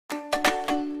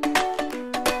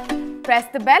Press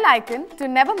the bell icon to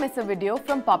never miss a video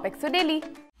from POPxoDaily.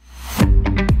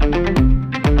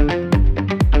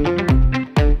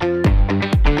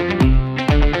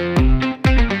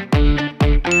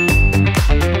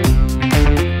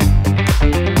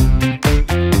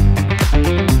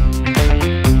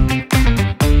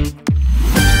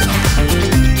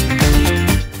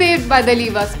 Saved by the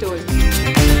Liva stole.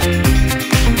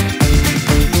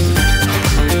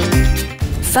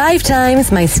 5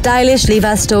 times my stylish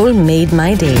Liva stole made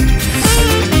my day.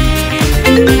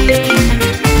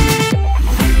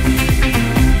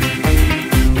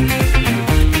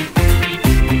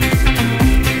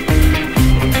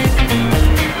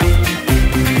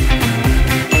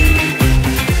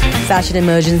 Fashion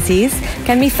emergencies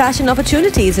can be fashion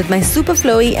opportunities with my super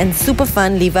flowy and super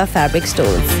fun Liva fabric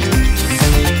stoles.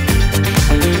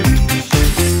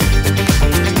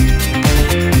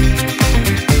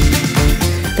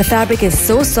 The fabric is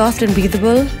so soft and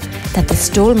breathable that the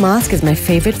stole mask is my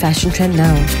favorite fashion trend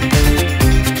now.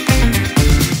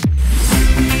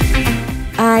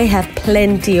 I have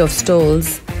plenty of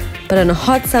stoles, but on a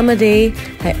hot summer day,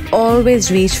 I always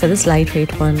reach for this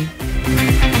lightweight one.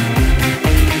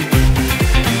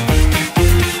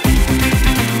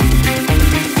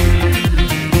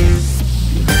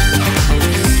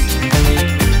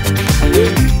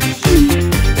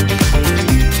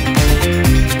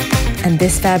 And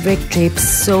this fabric drapes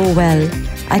so well.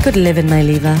 I could live in my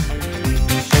Liva.